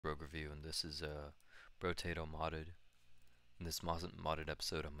Rogue Review, and this is Brotato modded. In this modded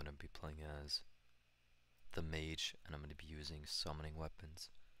episode, I'm going to be playing as the mage, and I'm going to be using summoning weapons.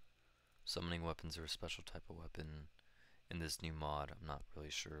 Summoning weapons are a special type of weapon in this new mod. I'm not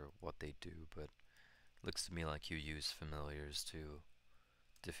really sure what they do, but it looks to me like you use familiars to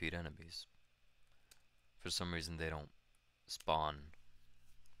defeat enemies. For some reason, they don't spawn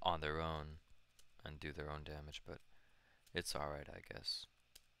on their own and do their own damage, but it's alright, I guess.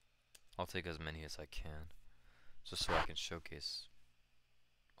 I'll take as many as I can, just so I can showcase.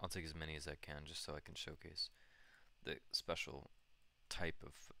 I'll take as many as I can, just so I can showcase the special type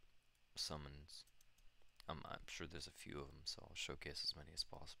of summons. I'm sure there's a few of them, so I'll showcase as many as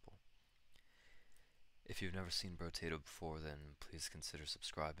possible. If you've never seen Brotato before, then please consider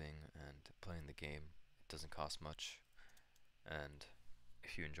subscribing and playing the game. It doesn't cost much, and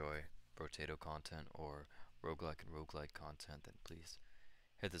if you enjoy Brotato content or roguelike and roguelite content, then please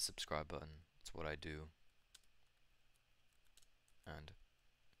hit the subscribe button. It's what I do. And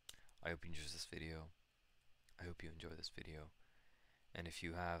I hope you enjoy this video. I hope you enjoy this video. And if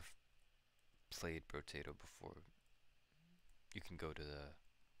you have played Brotato before, you can go to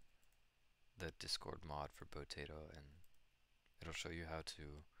the Discord mod for Brotato, and it'll show you how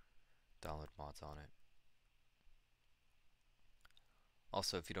to download mods on it.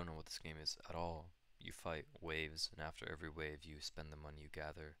 Also, if you don't know what this game is at all, you fight waves, and after every wave you spend the money you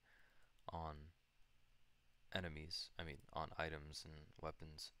gather on enemies, on items and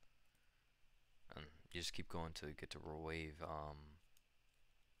weapons. And you just keep going till you get to wave,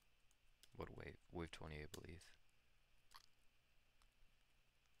 what wave? Wave 20, I believe.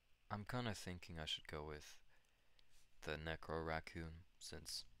 I'm kinda thinking I should go with the Necro Raccoon,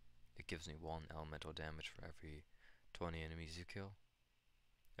 since it gives me 1 elemental damage for every 20 enemies you kill.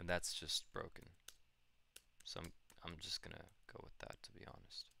 And that's just broken. So I'm just gonna go with that, to be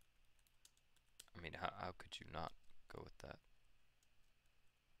honest. I mean, how could you not go with that?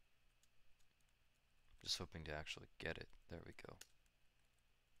 Just hoping to actually get it. There we go.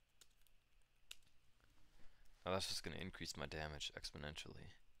 Now that's just gonna increase my damage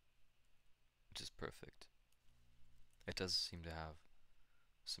exponentially, which is perfect. It does seem to have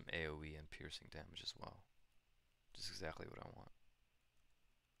some AoE and piercing damage as well. Just exactly what I want.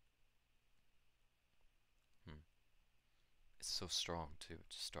 It's so strong too,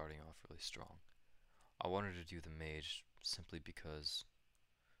 just starting off really strong. I wanted to do the mage simply because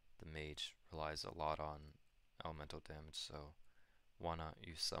the mage relies a lot on elemental damage, so why not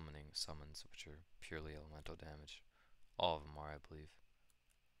use summons, which are purely elemental damage. All of them are, I believe.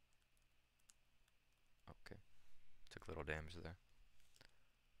 Okay, took a little damage there.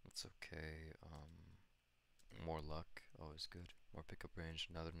 That's okay. More luck, always good. More pickup range,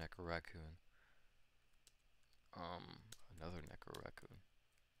 another Necro Raccoon. Another Necro Raccoon.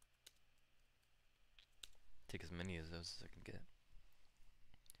 Take as many of those as I can get.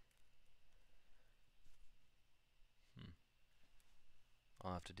 All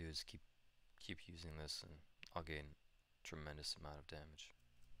I have to do is keep using this, and I'll gain a tremendous amount of damage.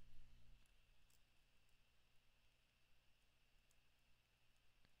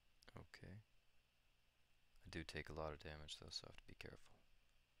 Okay. I do take a lot of damage though, so I have to be careful.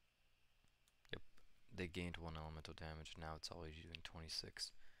 Yep, they gained 1 elemental damage, now it's always doing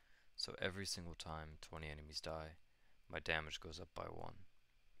 26. So every single time 20 enemies die, my damage goes up by 1,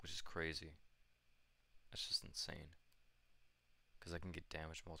 which is crazy. That's just insane. Because I can get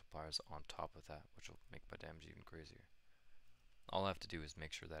damage multipliers on top of that, which will make my damage even crazier. All I have to do is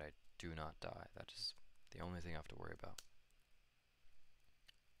make sure that I do not die. That is the only thing I have to worry about.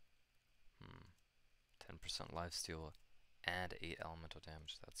 10% lifesteal and 8 elemental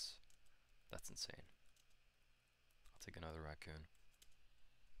damage. That's insane. I'll take another raccoon.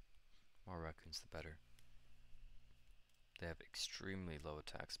 More raccoons the better. They have extremely low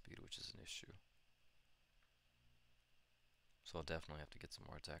attack speed, which is an issue. So I'll definitely have to get some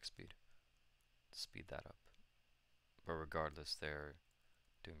more attack speed to speed that up. But regardless, they're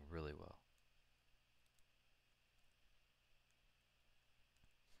doing really well.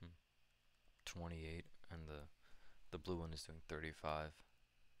 28, and the blue one is doing 35.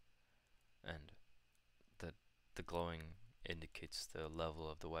 And the glowing indicates the level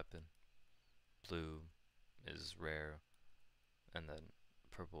of the weapon. Blue is rare, and then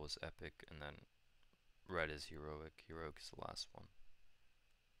purple is epic, and then red is heroic. Heroic is the last one.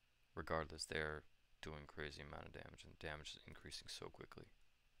 Regardless, they're doing crazy amount of damage, and damage is increasing so quickly.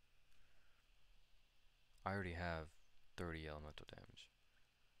 I already have 30 elemental damage.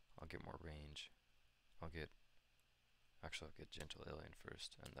 I'll get more range. I'll get Gentle Alien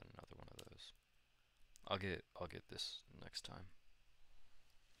first, and then another one of those. I'll get this next time.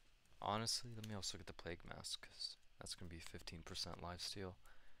 Honestly, let me also get the Plague Mask, because that's going to be 15% lifesteal,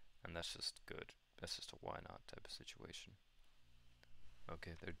 and that's just good. That's just a why not type of situation.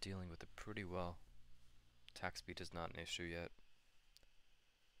 Okay, they're dealing with it pretty well. Attack speed is not an issue yet.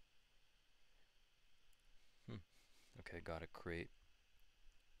 Okay, got a crate.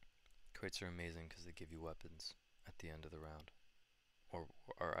 Crates are amazing because they give you weapons at the end of the round. Or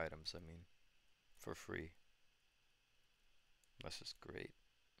items, I mean, for free. That's just great.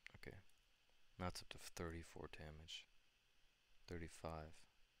 Okay, now it's up to 34 damage. 35.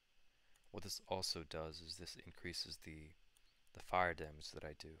 What this also does is this increases the fire damage that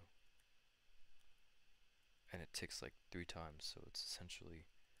I do. And it ticks like 3 times, so it's essentially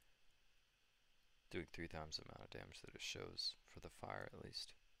doing 3 times the amount of damage that it shows, for the fire at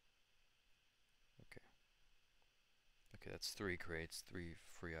least. Okay. Okay, that's 3 crates, 3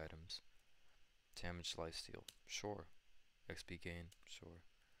 free items. Damage lifesteal, sure. XP gain, sure.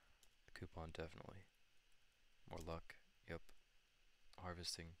 The coupon, definitely. More luck, yep.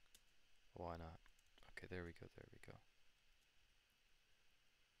 Harvesting, why not? Okay, there we go, there we go.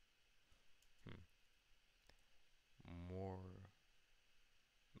 More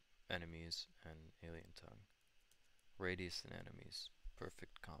enemies and alien tongue. Radius and enemies,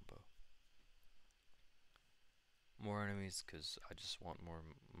 perfect combo. More enemies because I just want more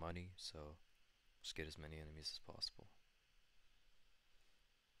money, so just get as many enemies as possible.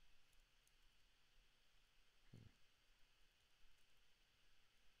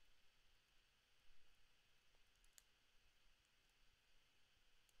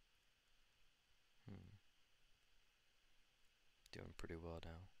 Hmm. Doing pretty well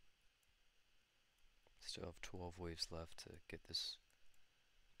now. Still have 12 waves left to get this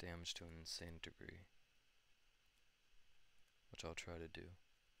damage to an insane degree, which I'll try to do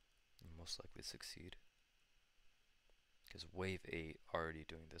and most likely succeed. Because wave 8 already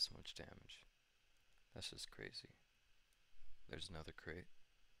doing this much damage. That's just crazy. There's another crate.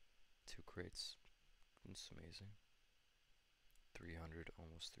 2 crates. It's amazing. 300,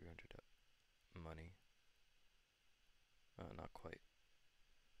 almost 300 money. Not quite.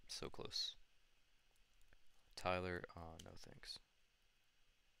 So close. Tyler, no thanks.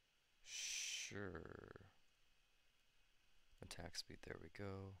 Sure. Attack speed, there we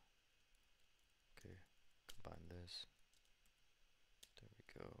go. Okay, combine this. There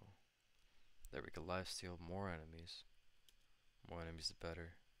we go. There we go, lifesteal, more enemies. More enemies the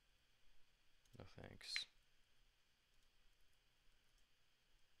better. No thanks.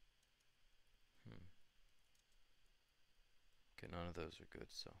 Okay, none of those are good,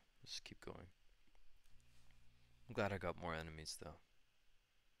 so let's keep going. I'm glad I got more enemies though.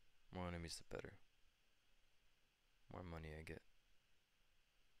 More enemies the better. More money I get.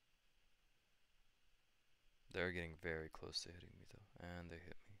 They're getting very close to hitting me though, and they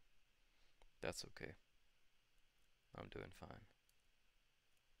hit me. That's okay. I'm doing fine.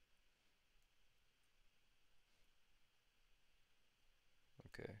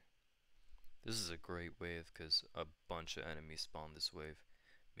 Okay. This is a great wave because a bunch of enemies spawn this wave,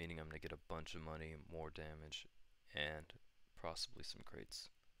 meaning I'm gonna get a bunch of money, more damage, and possibly some crates.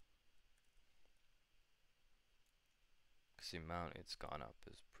 Because the amount it's gone up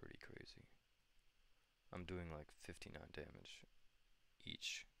is pretty crazy. I'm doing like 59 damage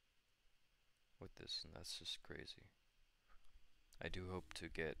each with this, and that's just crazy. I do hope to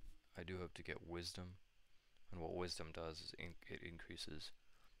get wisdom, and what wisdom does is it increases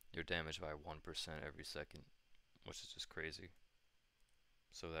your damage by 1% every second, which is just crazy.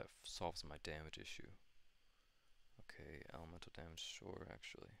 So that solves my damage issue. Okay, elemental damage, sure,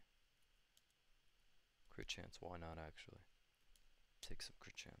 actually. Crit chance, why not actually? Take some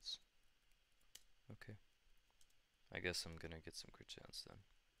crit chance. Okay. I guess I'm gonna get some crit chance then.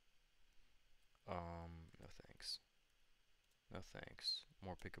 No thanks. No thanks.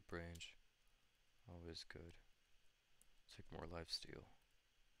 More pickup range. Always good. Take more lifesteal.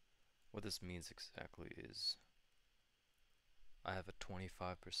 What this means exactly is I have a 27%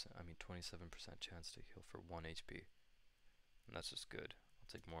 chance to heal for 1 HP. And that's just good.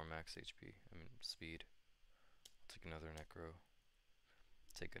 I'll take more max HP, speed. I'll take another necro.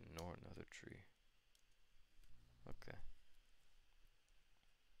 Take another tree. Okay.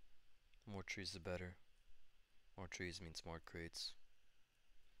 More trees the better. More trees means more crates.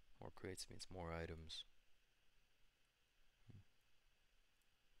 More crates means more items.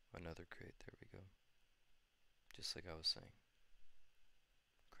 Another crate, there we go. Just like I was saying.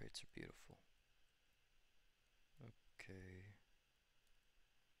 Crates are beautiful. Okay.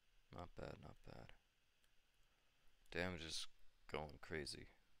 Not bad, not bad. Damage is going crazy.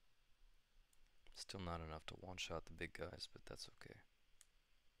 Still not enough to one-shot the big guys, but that's okay.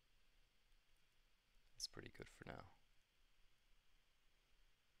 pretty good for now.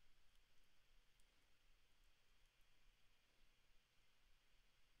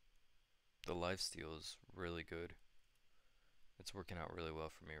 The lifesteal is really good. It's working out really well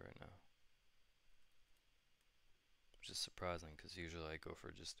for me right now. Which is surprising because usually I go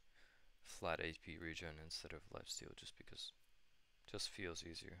for just flat HP regen instead of lifesteal just because it just feels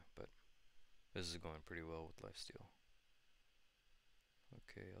easier. But this is going pretty well with lifesteal.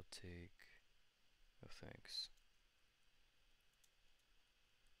 Okay, I'll take... Oh, thanks.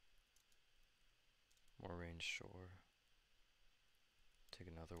 More range, sure. Take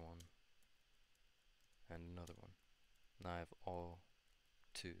another one. And another one. Now I have all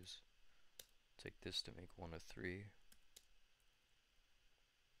twos. Take this to make one of three.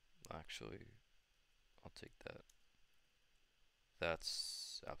 Actually, I'll take that.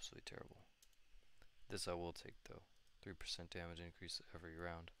 That's absolutely terrible. This I will take though. 3% damage increase every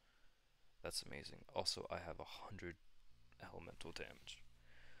round. That's amazing. Also, I have 100 elemental damage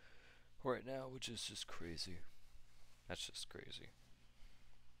right now, which is just crazy. That's just crazy.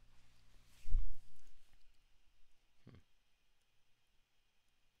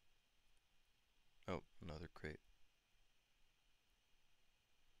 Oh, another crate.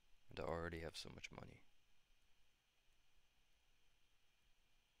 And I already have so much money.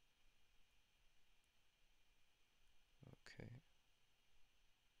 Okay.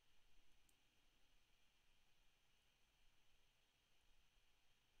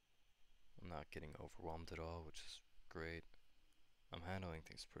 I'm not getting overwhelmed at all, which is great. I'm handling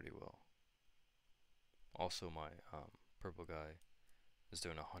things pretty well. Also, my purple guy is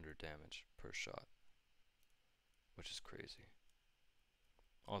doing 100 damage per shot, which is crazy.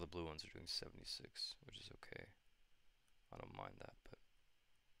 All the blue ones are doing 76, which is okay. I don't mind that, but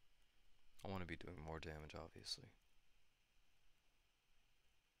I want to be doing more damage, obviously.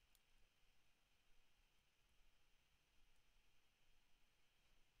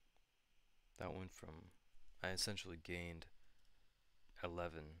 That went from... I essentially gained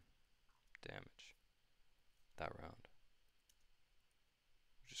 11 damage that round,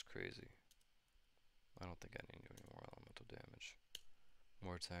 which is crazy. I don't think I need to do any more elemental damage.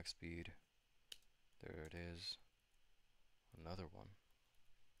 More attack speed. There it is. Another one.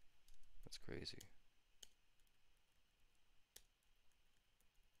 That's crazy.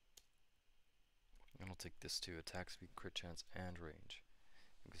 And I'll take this too. Attack speed, crit chance, and range.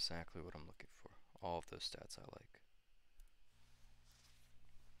 Exactly what I'm looking for. All of those stats I like.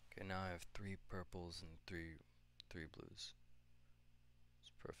 Okay, now I have 3 purples and 3 blues.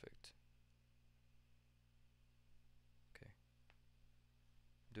 It's perfect. Okay.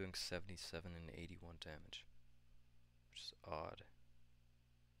 I'm doing 77 and 81 damage, which is odd.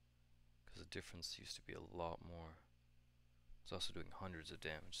 Because the difference used to be a lot more. It's also doing hundreds of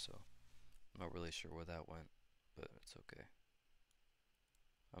damage, so I'm not really sure where that went, but it's okay.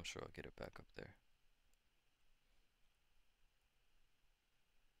 I'm sure I'll get it back up there.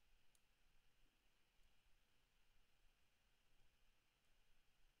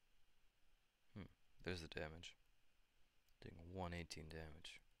 There's the damage. Doing 118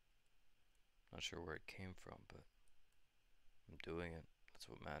 damage. Not sure where it came from, but I'm doing it. That's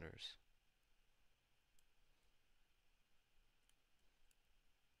what matters.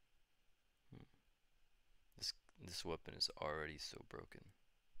 This weapon is already so broken.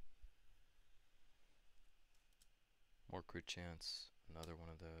 More crit chance, another one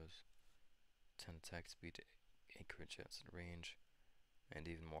of those. 10 attack speed, 8 crit chance and range, and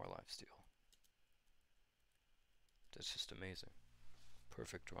even more lifesteal. That's just amazing.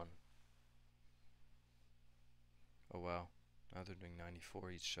 Perfect run. Oh wow, now they're doing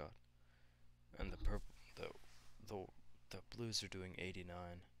 94 each shot. And the purple, the blues are doing 89,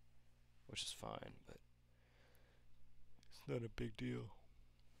 which is fine, but it's not a big deal.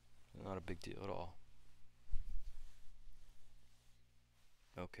 Not a big deal at all.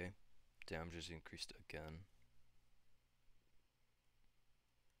 Okay, damage is increased again.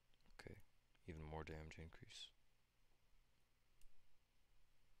 Okay, even more damage increase.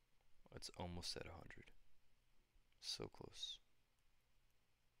 It's almost at 100. So close.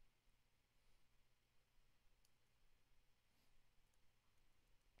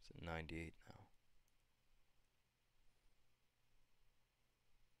 It's at 98 now.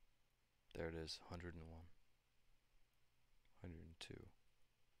 There it is, 101. 102.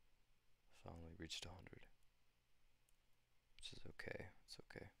 Finally reached 100. Which is okay. It's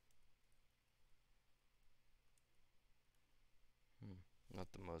okay.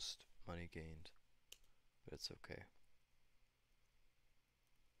 Not the most money gained, but it's okay.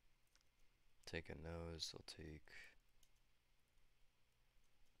 Take a nose, I'll take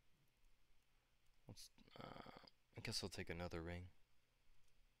Let's, I guess I'll take another ring.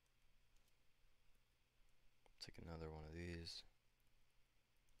 Take another one of these.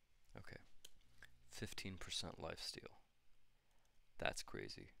 Okay. 15% lifesteal. That's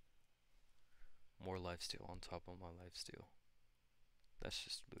crazy. More lifesteal on top of my lifesteal. That's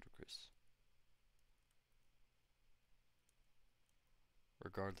just ludicrous.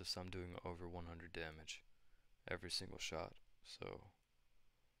 Regardless, I'm doing over 100 damage every single shot, so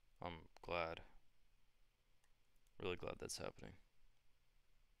I'm glad. Really glad that's happening.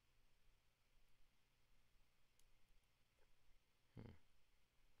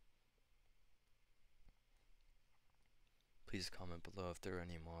 Please comment below if there are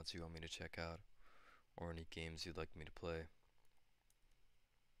any mods you want me to check out, or any games you'd like me to play.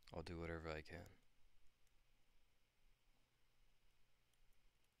 I'll do whatever I can.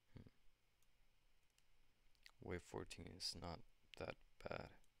 Wave 14 is not that bad.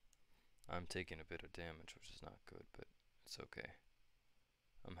 I'm taking a bit of damage, which is not good, but it's okay.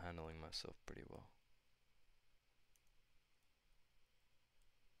 I'm handling myself pretty well.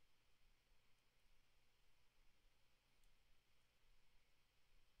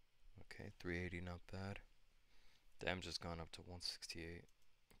 Okay, 380, not bad. Damage has gone up to 168.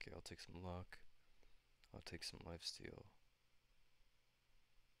 Okay, I'll take some luck. I'll take some lifesteal.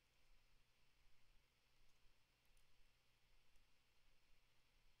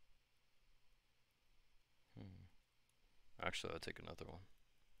 Actually, I'll take another one.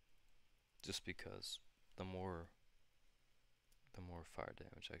 Just because the more fire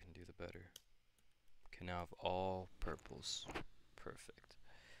damage I can do, the better. Okay, now I have all purples. Perfect.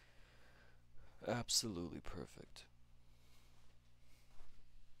 Absolutely perfect.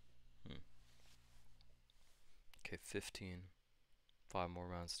 Okay, 15. 5 more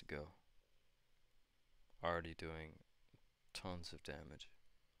rounds to go. Already doing tons of damage.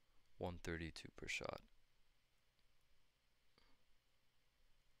 132 per shot.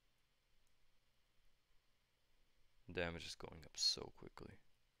 Damage is going up so quickly.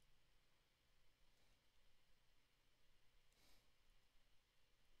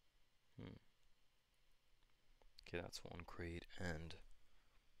 Okay, that's one crate, and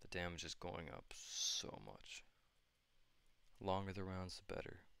the damage is going up so much. Longer the rounds, the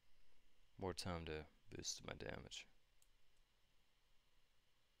better. More time to boost my damage.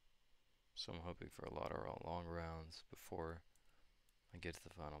 So I'm hoping for a lot of long rounds before I get to the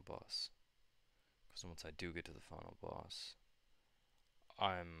final boss. Because once I do get to the final boss,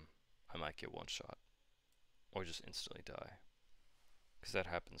 I might get one shot. Or just instantly die. Because that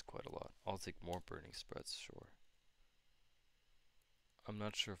happens quite a lot. I'll take more burning spreads, sure. I'm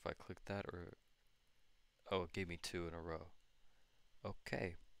not sure if I clicked that or... Oh, it gave me 2 in a row.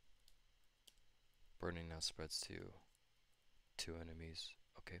 Okay. Burning now spreads to 2 enemies.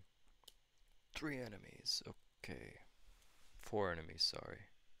 Okay. 3 enemies. Okay. 4 enemies, sorry.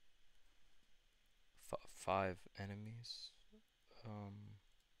 5 enemies?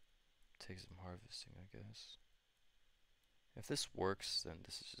 Take some harvesting, I guess. If this works, then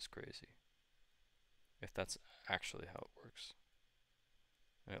this is just crazy. If that's actually how it works.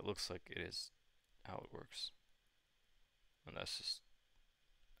 And it looks like it is how it works. And that's just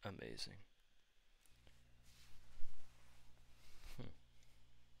amazing.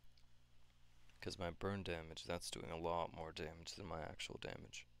 Because my burn damage, that's doing a lot more damage than my actual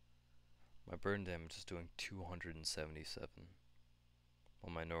damage. My burn damage is doing 277,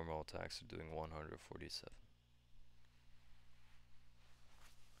 while my normal attacks are doing 147.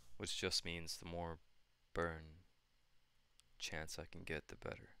 Which just means the more burn chance I can get, the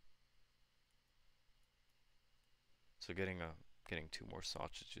better. So getting 2 more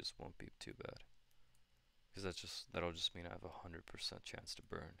sausages won't be too bad. Because that'll just mean I have a 100% chance to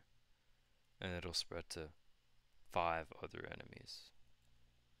burn. And it'll spread to 5 other enemies.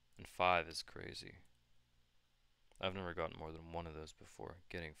 And 5 is crazy. I've never gotten more than 1 of those before.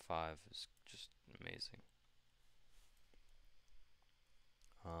 Getting 5 is just amazing.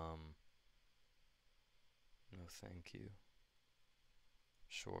 No thank you.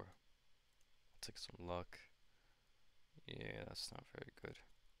 Sure. I'll take some luck. Yeah, that's not very good.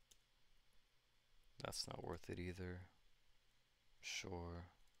 That's not worth it either. Sure.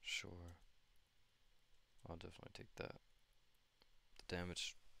 I'll definitely take that. The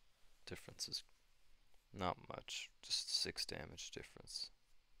damage difference is not much, just 6 damage difference.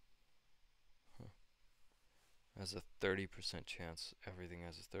 Has a 30% chance, everything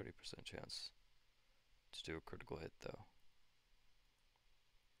has a 30% chance to do a critical hit though.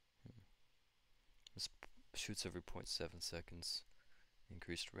 This shoots every 0.7 seconds,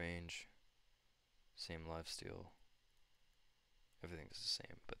 increased range, same lifesteal. Everything is the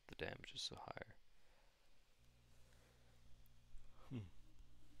same, but the damage is so higher.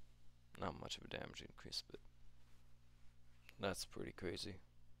 Not much of a damage increase, but that's pretty crazy.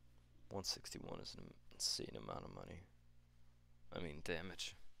 161 is an insane amount of money. I mean,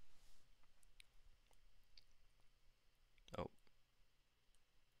 damage. Oh.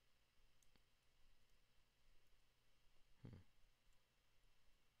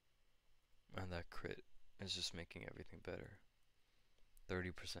 And that crit is just making everything better.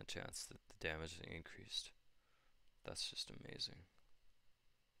 30% chance that the damage increased. That's just amazing.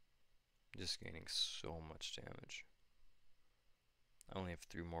 Just gaining so much damage. I only have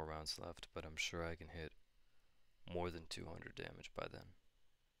 3 more rounds left, but I'm sure I can hit more than 200 damage by then.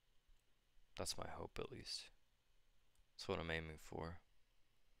 That's my hope, at least. That's what I'm aiming for.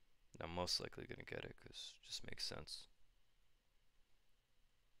 And I'm most likely gonna get it, because it just makes sense.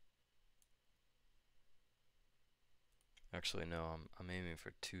 Actually, no, I'm aiming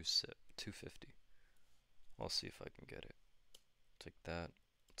for 250. I'll see if I can get it. Take that.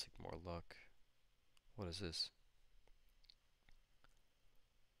 Take more luck. What is this?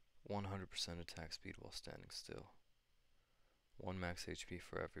 100% attack speed while standing still. 1 max HP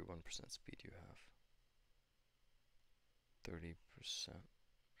for every 1% speed you have. 30%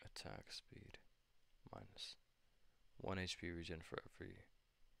 attack speed minus 1 HP regen for every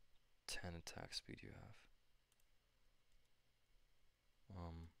 10 attack speed you have.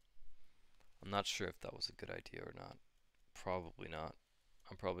 I'm not sure if that was a good idea or not. Probably not.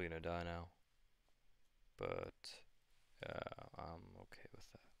 I'm probably gonna die now. But yeah, I'm okay with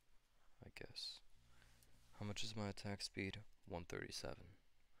that, I guess. How much is my attack speed? 137.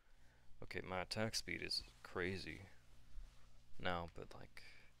 Okay, my attack speed is crazy now, but like,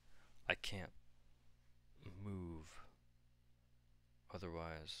 I can't move.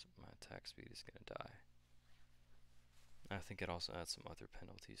 Otherwise, my attack speed is gonna die. I think it also adds some other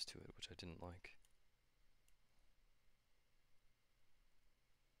penalties to it, which I didn't like.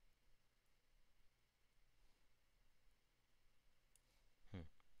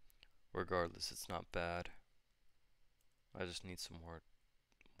 Regardless, it's not bad. I just need some more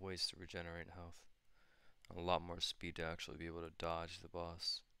ways to regenerate health. A lot more speed to actually be able to dodge the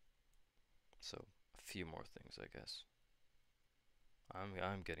boss. So, a few more things, I guess.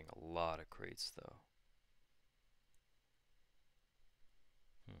 I'm getting a lot of crates though.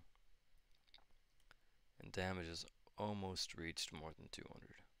 And damage has almost reached more than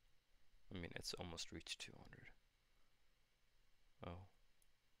 200. I mean, it's almost reached 200. Oh,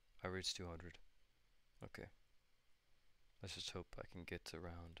 I reached 200. Okay. Let's just hope I can get to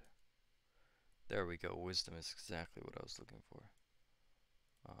round. There we go. Wisdom is exactly what I was looking for.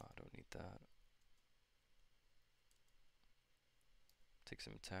 I don't need that. Take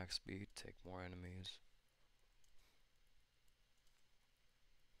some attack speed, take more enemies.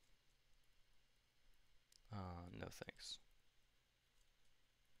 No thanks.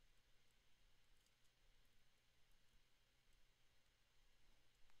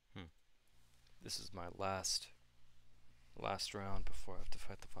 This is my last round before I have to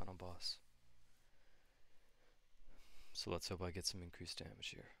fight the final boss. So let's hope I get some increased damage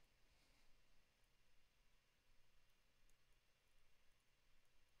here.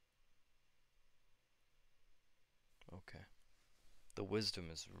 Okay. The wisdom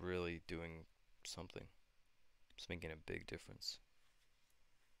is really doing something. It's making a big difference.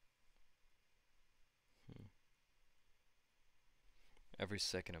 Every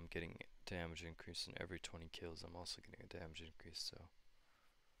second I'm getting damage increase, and every 20 kills I'm also getting a damage increase, so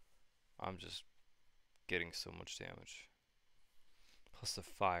I'm just getting so much damage. Plus the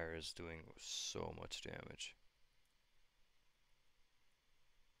fire is doing so much damage.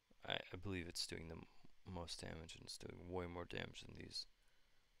 I believe it's doing the most damage, and it's doing way more damage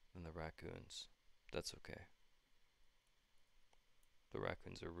than the raccoons. That's okay. The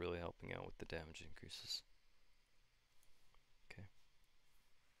raccoons are really helping out with the damage increases. Okay.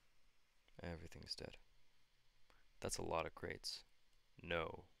 Everything's dead. That's a lot of crates.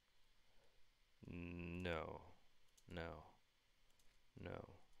 No. No. No. No.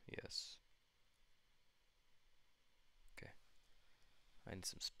 Yes. Okay. I need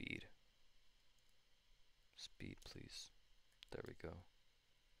some speed. Speed, please. There we go.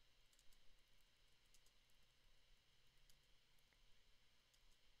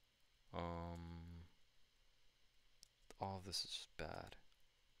 All of this is just bad.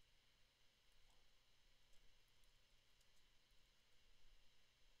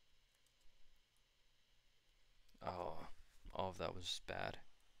 Oh, all of that was just bad.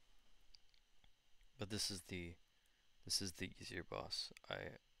 But this is the easier boss,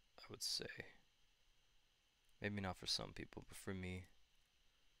 I would say. Maybe not for some people, but for me,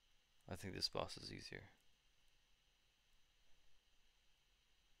 I think this boss is easier.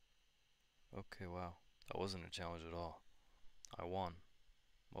 Okay, wow. That wasn't a challenge at all. I won.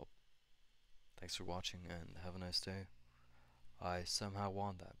 Well, thanks for watching and have a nice day. I somehow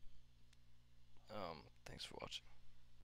won that. Thanks for watching.